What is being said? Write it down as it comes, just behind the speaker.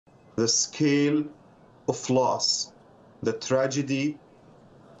the scale of loss, the tragedy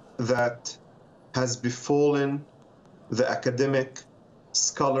that has befallen the academic,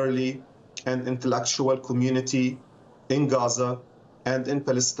 scholarly, and intellectual community in Gaza and in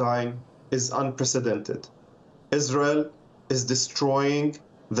Palestine is unprecedented. Israel is destroying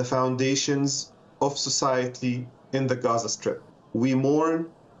the foundations of society in the Gaza Strip. We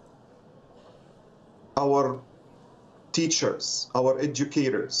mourn our teachers, our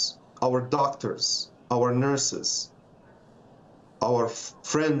educators, our doctors, our nurses, our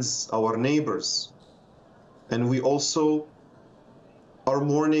friends, our neighbors. And we also are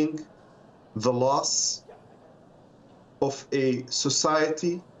mourning the loss of a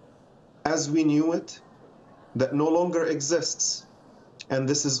society as we knew it that no longer exists. And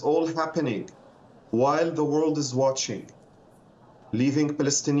this is all happening while the world is watching, leaving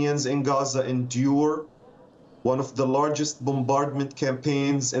Palestinians in Gaza endure one of the largest bombardment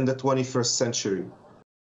campaigns in the 21st century.